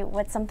energy.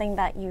 What's something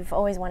that you've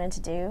always wanted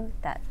to do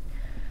that?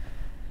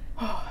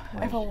 I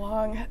have a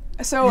long,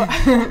 so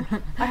I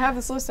have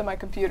this list on my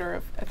computer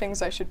of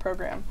things I should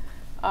program,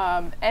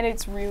 and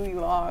it's really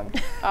long.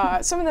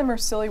 Some of them are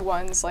silly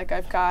ones, like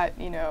I've got,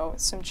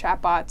 some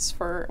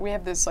chatbots we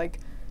have this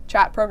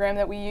chat program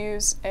that we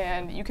use,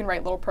 and you can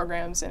write little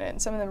programs in it,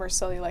 and some of them are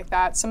silly like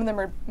that. Some of them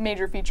are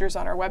major features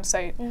on our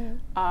website,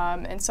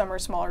 and some are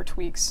smaller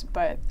tweaks,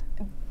 but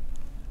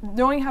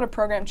knowing how to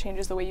program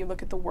changes the way you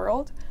look at the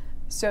world,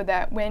 so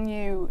that when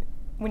you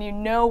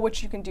know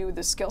what you can do with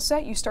the skill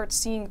set, you start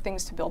seeing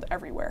things to build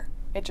everywhere.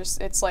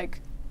 It's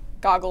like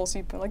goggles,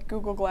 you put like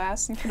Google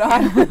Glass you put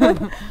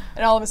on,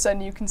 and all of a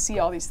sudden you can see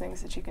all these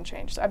things that you can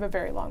change. So I have a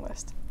very long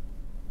list.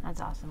 That's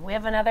awesome. We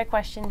have another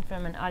question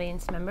from an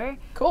audience member.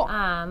 Cool.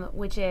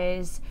 Which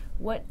is,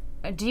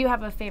 do you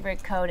have a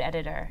favorite code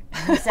editor?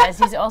 And he says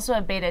he's also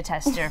a beta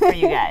tester for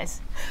you guys.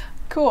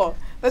 Cool.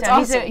 That's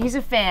awesome. He's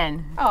a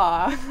fan.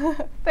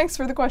 Aw, thanks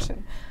for the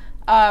question.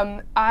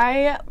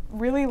 I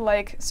really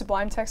like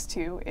Sublime Text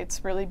 2.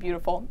 It's really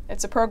beautiful.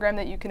 It's a program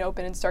that you can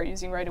open and start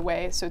using right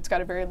away, so it's got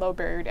a very low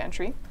barrier to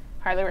entry.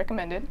 Highly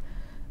recommended.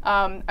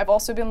 I've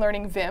also been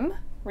learning Vim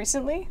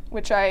recently,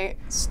 which I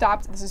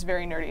stopped. This is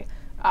very nerdy.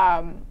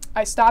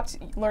 I stopped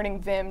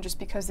learning Vim just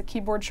because the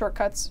keyboard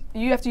shortcuts,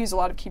 you have to use a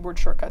lot of keyboard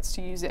shortcuts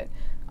to use it.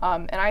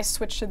 And I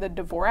switched to the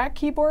Dvorak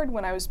keyboard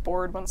when I was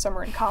bored one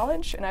summer in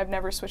college, and I've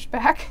never switched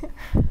back.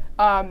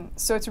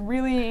 So it's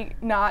really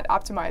not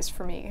optimized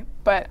for me.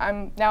 But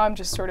now I'm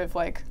just sort of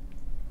like,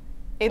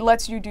 it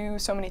lets you do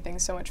so many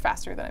things so much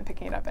faster than I'm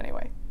picking it up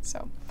anyway.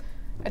 So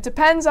it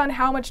depends on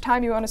how much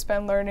time you want to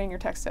spend learning your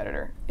text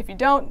editor. If you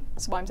don't,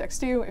 Sublime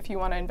Text 2. If you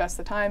want to invest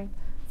the time,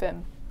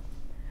 Vim.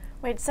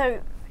 Wait,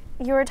 so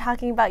you were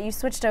talking about you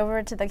switched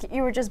over to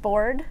you were just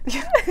bored?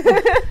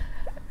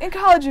 In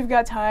college, you've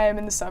got time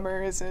in the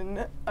summers,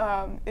 and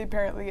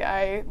apparently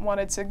I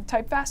wanted to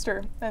type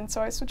faster, and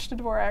so I switched to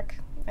Dvorak,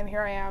 and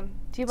here I am.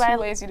 Too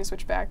lazy to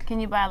switch back. Can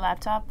you buy a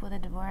laptop with a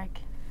Dvorak?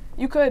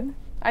 You could.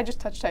 I just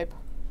touch type.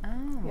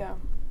 Oh. Yeah.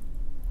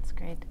 That's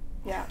great.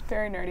 Yeah,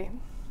 very nerdy.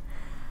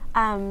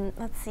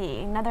 Let's see,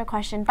 another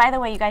question. By the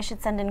way, you guys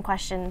should send in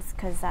questions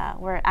because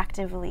we're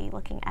actively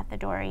looking at the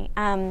Dory.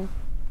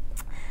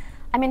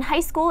 I'm in high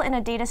school in a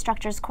data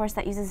structures course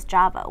that uses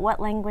Java. What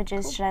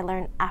languages should I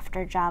learn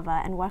after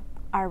Java, and what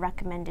are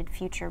recommended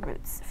future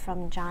routes?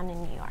 From John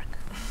in New York.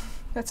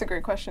 That's a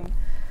great question.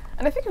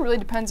 And I think it really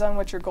depends on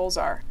what your goals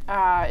are.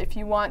 If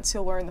you want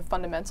to learn the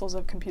fundamentals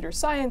of computer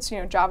science,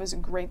 Java is a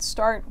great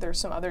start. There are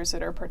some others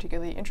that are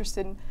particularly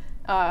interesting.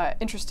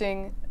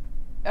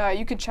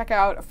 You could check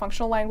out a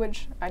functional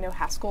language. I know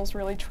Haskell's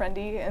really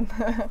trendy in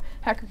the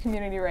hacker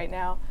community right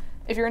now.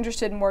 If you're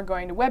interested in more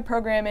going to web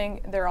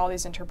programming, there are all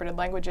these interpreted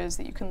languages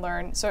that you can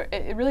learn. So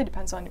it really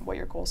depends on what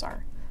your goals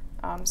are.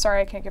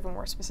 Sorry, I can't give a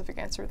more specific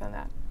answer than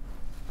that.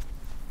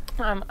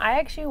 I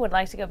actually would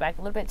like to go back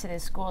a little bit to the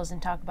schools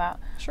and talk about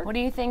what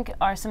do you think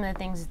are some of the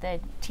things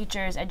that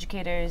teachers,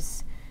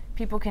 educators,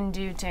 people can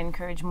do to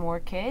encourage more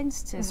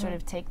kids to sort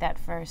of take that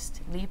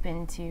first leap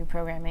into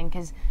programming?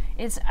 Because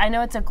I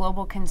know it's a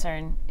global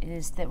concern,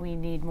 is that we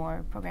need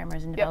more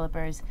programmers and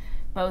developers,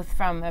 both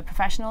from a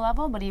professional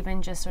level, but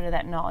even just sort of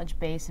that knowledge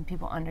base and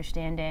people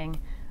understanding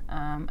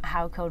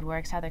how code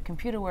works, how their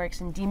computer works,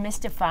 and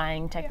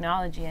demystifying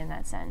technology in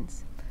that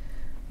sense.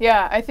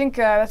 Yeah, I think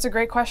that's a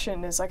great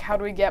question, is like, how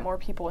do we get more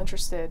people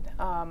interested?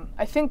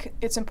 I think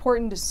it's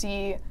important to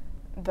see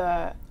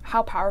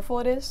how powerful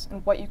it is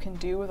and what you can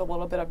do with a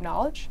little bit of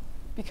knowledge,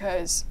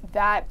 because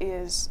that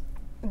is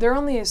there are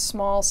only a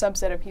small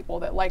subset of people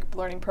that like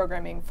learning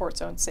programming for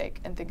its own sake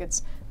and think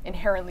it's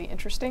inherently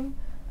interesting.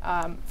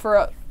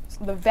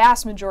 The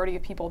vast majority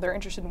of people, they're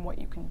interested in what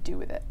you can do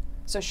with it.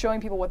 So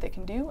showing people what they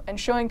can do and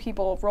showing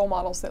people role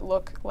models that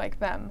look like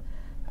them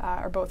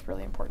are both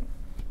really important.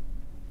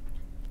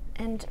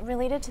 And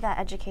related to that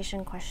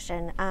education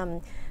question,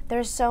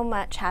 there's so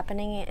much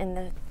happening in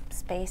the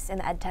space, in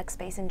the edtech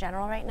space in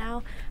general right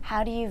now.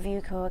 How do you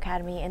view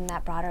Codecademy in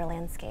that broader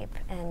landscape?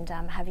 And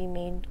have you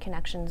made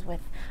connections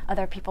with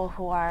other people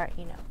who are,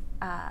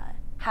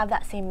 have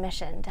that same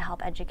mission to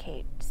help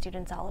educate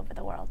students all over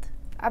the world?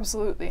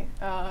 Absolutely.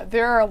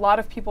 There are a lot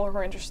of people who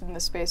are interested in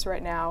this space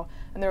right now,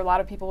 and there are a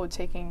lot of people who are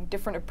taking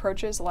different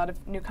approaches, a lot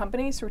of new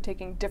companies who are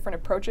taking different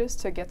approaches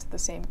to get to the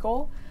same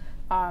goal.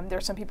 There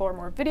are some people who are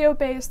more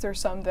video-based, there are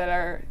some that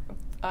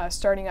are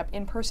starting up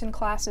in-person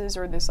classes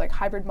or this like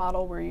hybrid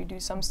model where you do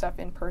some stuff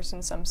in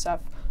person, some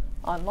stuff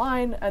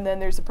online, and then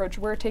there's the approach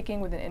we're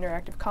taking with an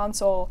interactive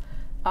console.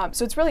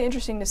 So it's really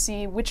interesting to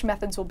see which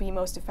methods will be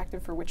most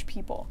effective for which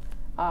people.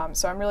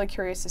 So I'm really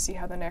curious to see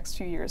how the next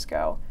few years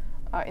go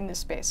in this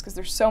space, because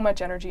there's so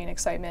much energy and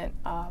excitement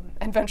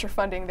and venture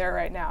funding there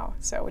right now,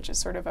 so which is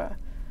sort of a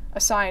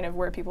sign of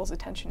where people's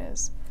attention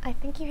is. I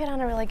think you hit on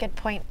a really good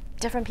point.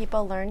 Different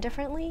people learn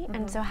differently,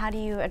 and so how do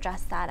you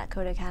address that at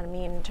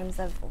Codecademy in terms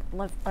of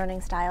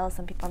learning styles?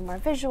 Some people are more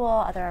visual,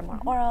 others are more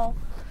oral.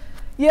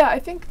 Yeah, I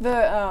think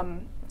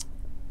the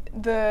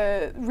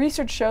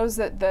research shows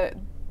that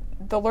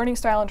the learning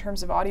style in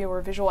terms of audio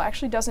or visual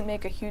actually doesn't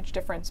make a huge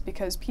difference,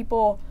 because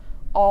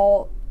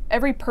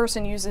every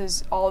person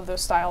uses all of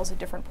those styles at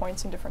different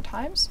points and different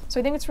times. So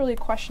I think it's really a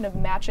question of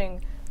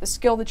matching the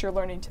skill that you're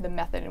learning to the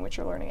method in which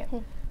you're learning it.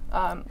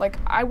 Like,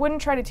 I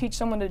wouldn't try to teach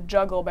someone to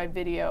juggle by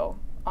video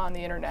on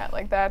the internet.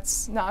 Like,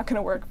 that's not going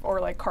to work,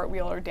 or like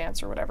cartwheel or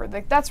dance or whatever.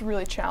 Like, that's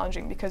really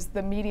challenging because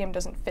the medium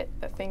doesn't fit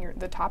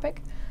the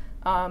topic.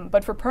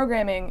 But for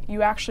programming,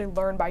 you actually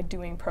learn by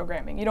doing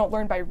programming. You don't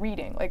learn by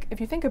reading. Like,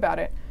 if you think about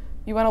it,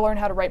 you want to learn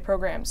how to write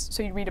programs,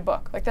 so you read a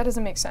book. Like, that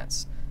doesn't make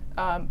sense.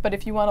 But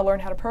if you want to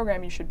learn how to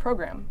program, you should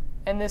program.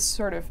 And this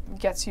sort of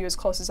gets you as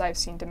close as I've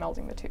seen to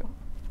melding the two.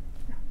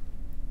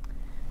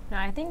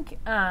 Now, I think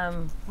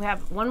we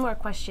have one more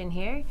question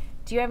here.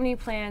 Do you have any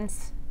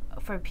plans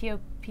for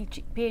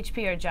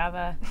PHP or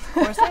Java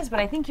courses? But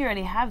I think you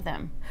already have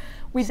them.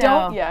 We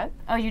don't yet.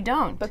 Oh, you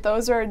don't? But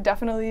those are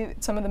definitely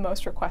some of the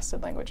most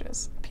requested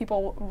languages.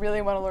 People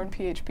really want to learn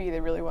PHP.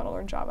 They really want to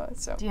learn Java.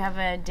 So. Do you have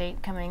a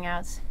date coming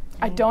out?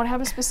 I don't have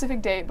a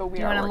specific date, but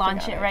we are working on it. Do you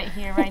want to launch it right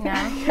here, right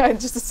now? Yeah, in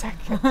just a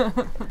second.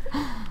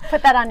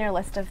 Put that on your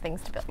list of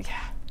things to build.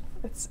 Yeah,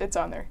 it's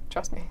on there.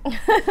 Trust me.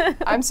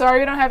 I'm sorry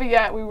we don't have it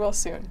yet. We will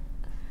soon.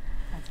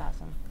 That's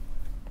awesome.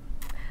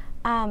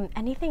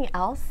 Anything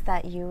else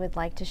that you would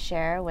like to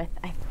share with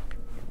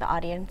the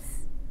audience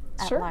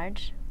at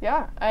large?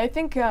 Yeah, I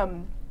think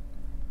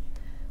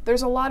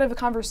there's a lot of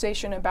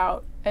conversation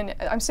about, and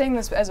I'm saying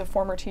this as a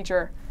former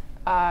teacher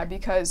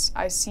because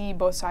I see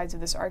both sides of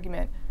this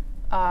argument.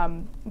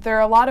 There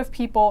are a lot of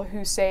people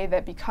who say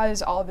that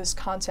because all of this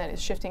content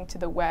is shifting to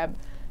the web,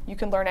 you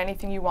can learn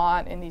anything you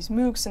want in these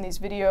MOOCs and these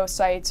video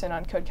sites and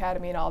on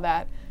Codecademy and all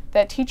that,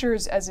 that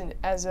teachers as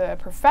a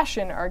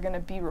profession are going to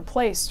be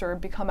replaced or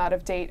become out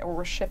of date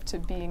or shift to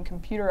being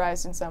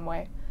computerized in some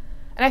way.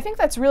 And I think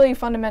that's really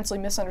fundamentally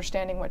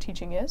misunderstanding what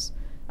teaching is.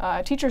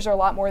 Teachers are a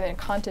lot more than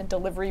content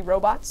delivery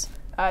robots.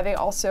 They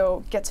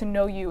also get to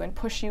know you and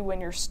push you when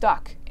you're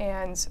stuck,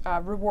 and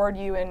reward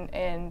you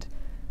and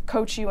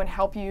coach you and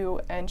help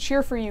you and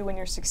cheer for you when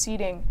you're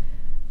succeeding.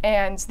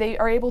 And they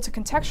are able to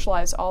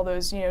contextualize all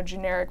those,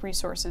 generic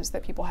resources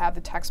that people have,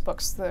 the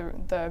textbooks,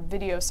 the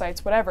video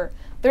sites, whatever.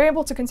 They're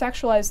able to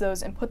contextualize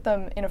those and put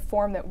them in a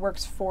form that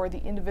works for the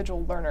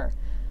individual learner.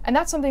 And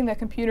that's something that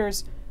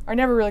computers are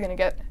never really going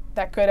to get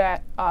that good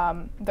at.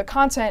 The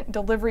content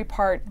delivery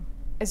part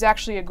is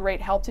actually a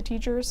great help to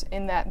teachers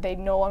in that they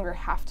no longer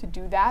have to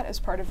do that as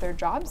part of their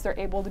jobs. They're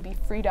able to be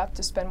freed up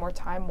to spend more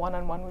time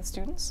one-on-one with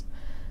students,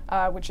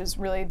 which is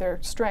really their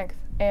strength.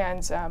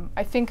 And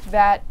I think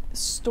that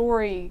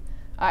story,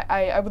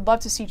 I would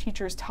love to see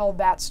teachers tell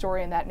that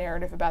story and that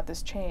narrative about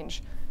this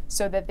change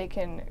so that they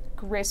can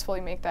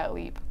gracefully make that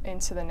leap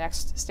into the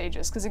next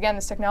stages. Because again,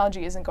 this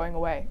technology isn't going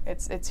away.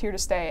 It's here to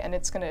stay, and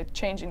it's going to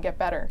change and get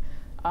better.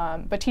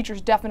 But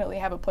teachers definitely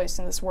have a place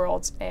in this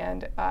world,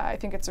 and I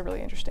think it's a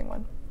really interesting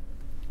one.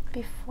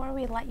 Before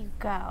we let you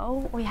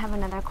go, we have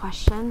another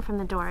question from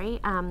the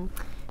Dory.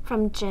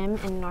 From Jim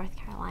in North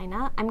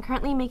Carolina. I'm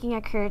currently making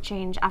a career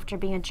change after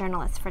being a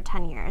journalist for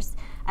 10 years.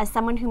 As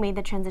someone who made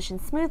the transition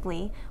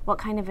smoothly, what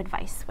kind of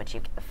advice would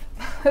you give?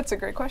 That's a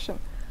great question.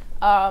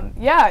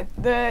 Yeah,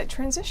 the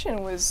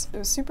transition was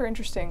super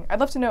interesting. I'd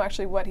love to know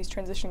actually what he's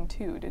transitioning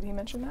to. Did he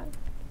mention that?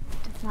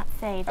 It does not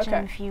say, Jim.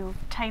 Okay. If you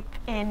type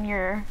in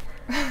your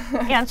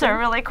answer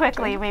really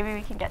quickly, maybe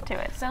we can get to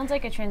it. Sounds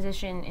like a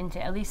transition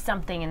into at least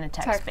something in the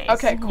tech space.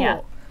 Okay, cool.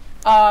 Yeah.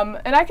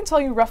 And I can tell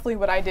you roughly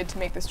what I did to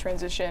make this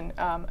transition.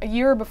 A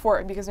year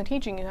before, because in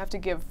teaching you have to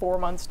give 4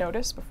 months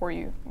notice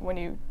when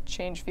you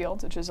change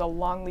fields, which is a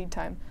long lead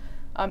time.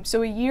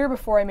 So a year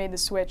before I made the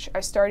switch, I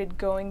started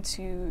going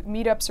to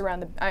meetups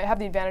around I have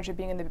the advantage of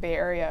being in the Bay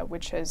Area,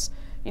 which has,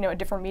 a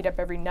different meetup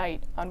every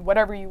night on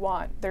whatever you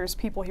want. There's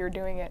people here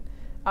doing it.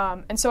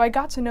 And so I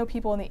got to know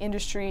people in the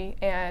industry,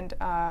 and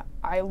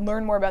I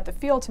learned more about the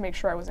field to make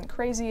sure I wasn't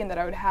crazy and that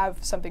I would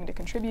have something to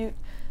contribute.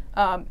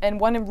 And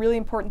one really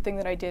important thing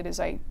that I did is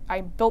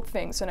I built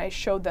things and I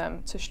showed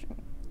them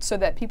so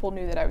that people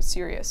knew that I was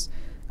serious.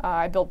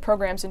 I built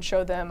programs and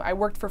showed them. I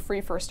worked for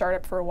free for a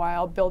startup for a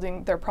while,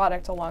 building their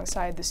product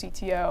alongside the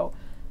CTO.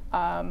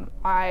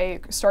 I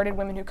started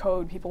Women Who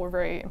Code. People were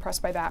very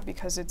impressed by that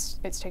because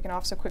it's taken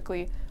off so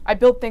quickly. I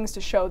built things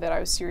to show that I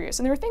was serious.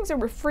 And there were things that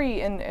were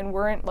free and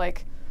weren't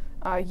like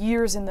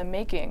years in the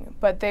making,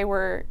 but they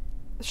were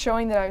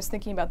showing that I was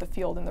thinking about the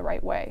field in the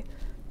right way.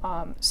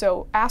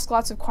 So ask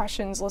lots of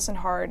questions, listen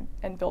hard,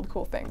 and build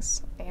cool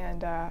things.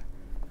 And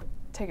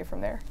take it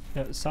from there.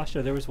 Now,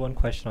 Sasha, there was one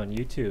question on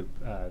YouTube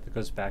that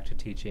goes back to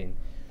teaching.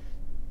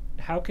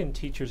 How can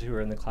teachers who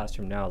are in the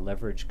classroom now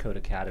leverage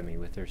Codecademy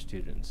with their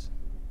students?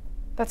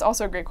 That's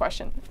also a great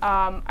question.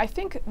 I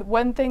think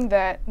one thing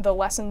that the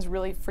lessons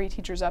really free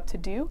teachers up to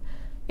do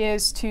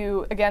is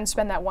to, again,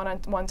 spend that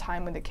one-on-one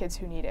time with the kids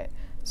who need it.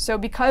 So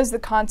because the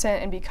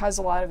content and because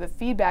a lot of the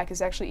feedback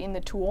is actually in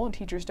the tool and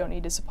teachers don't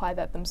need to supply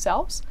that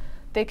themselves,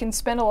 they can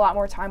spend a lot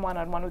more time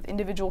one-on-one with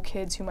individual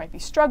kids who might be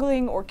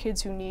struggling or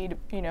kids who need,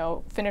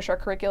 finish our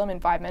curriculum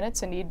in 5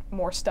 minutes and need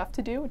more stuff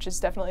to do, which has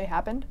definitely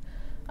happened.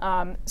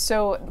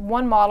 So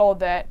one model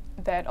that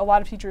a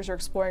lot of teachers are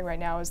exploring right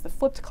now is the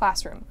flipped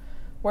classroom,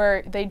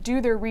 where they do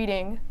their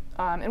reading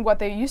and what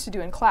they used to do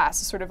in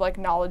class is sort of like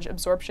knowledge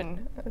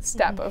absorption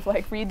step of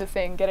like read the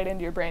thing, get it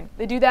into your brain.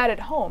 They do that at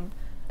home.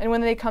 And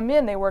when they come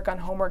in, they work on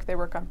homework, they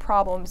work on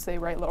problems, they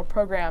write little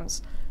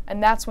programs,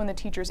 and that's when the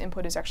teacher's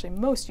input is actually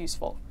most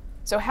useful.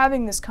 So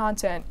having this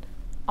content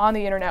on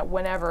the internet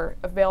whenever,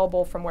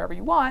 available from wherever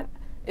you want,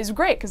 is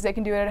great because they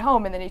can do it at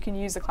home and then you can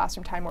use the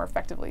classroom time more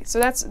effectively. So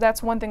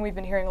that's one thing we've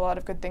been hearing a lot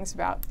of good things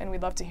about, and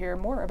we'd love to hear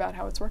more about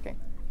how it's working.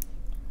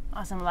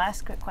 Awesome.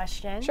 Last quick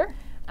question. Sure.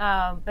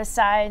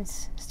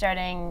 Besides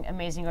starting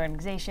amazing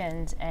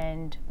organizations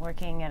and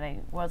working at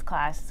a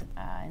world-class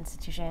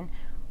institution,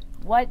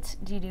 what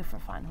do you do for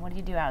fun? What do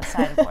you do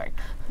outside of work?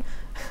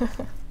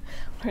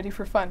 What do I do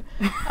for fun?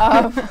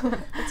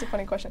 That's a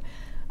funny question.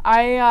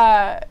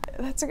 I've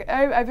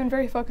been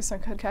very focused on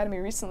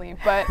Codecademy recently,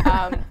 but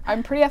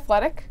I'm pretty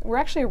athletic. We're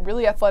actually a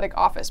really athletic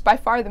office, by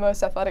far the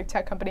most athletic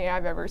tech company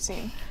I've ever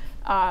seen.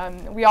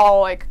 We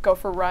all like go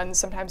for runs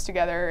sometimes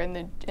together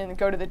and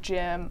go to the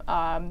gym.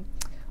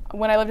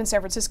 When I lived in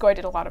San Francisco, I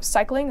did a lot of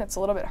cycling. That's a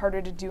little bit harder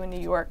to do in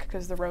New York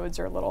because the roads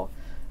are a little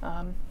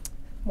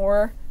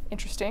more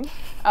interesting.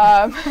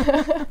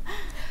 But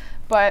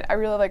I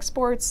really like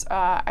sports.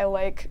 I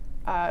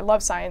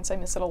love science. I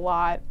miss it a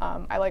lot.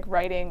 I like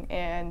writing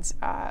and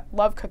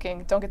love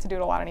cooking. Don't get to do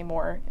it a lot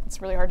anymore.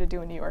 It's really hard to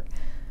do in New York.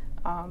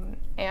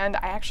 And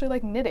I actually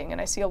like knitting,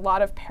 and I see a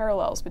lot of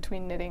parallels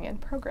between knitting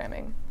and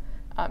programming.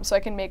 So I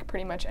can make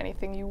pretty much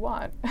anything you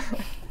want.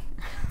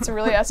 It's a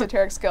really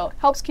esoteric skill.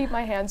 Helps keep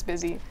my hands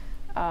busy.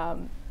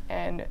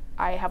 And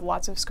I have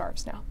lots of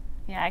scarves now.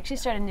 Yeah, I actually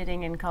started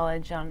knitting in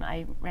college.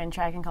 I ran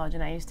track in college,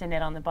 and I used to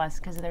knit on the bus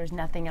because there was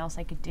nothing else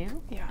I could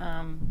do.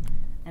 Yeah.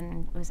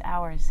 And it was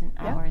hours and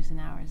hours and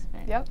hours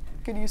of it. Yep,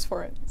 good use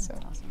for it. That's so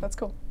awesome. That's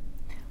cool.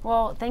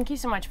 Well, thank you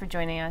so much for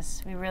joining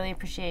us. We really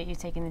appreciate you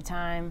taking the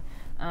time.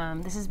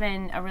 This has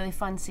been a really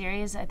fun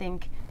series. I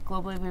think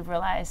globally we've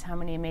realized how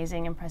many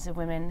amazing, impressive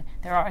women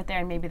there are out there,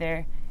 and maybe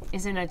there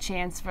isn't a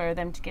chance for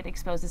them to get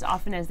exposed as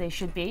often as they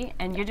should be.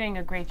 And you're doing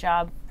a great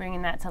job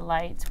bringing that to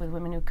light with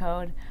Women Who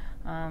Code.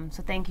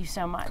 So thank you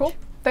so much. Cool.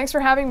 Thanks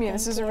for having me.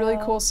 This is a really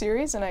cool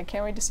series, and I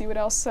can't wait to see what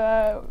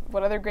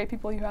other great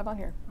people you have on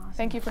here. Awesome.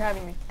 Thank you for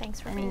having me.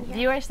 Thanks for being here.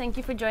 Viewers, thank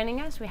you for joining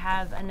us. We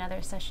have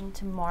another session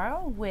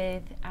tomorrow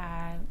with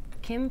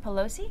Kim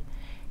Pelosi,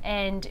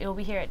 and it will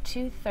be here at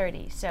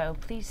 2:30. So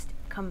please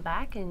come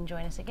back and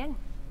join us again.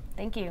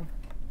 Thank you.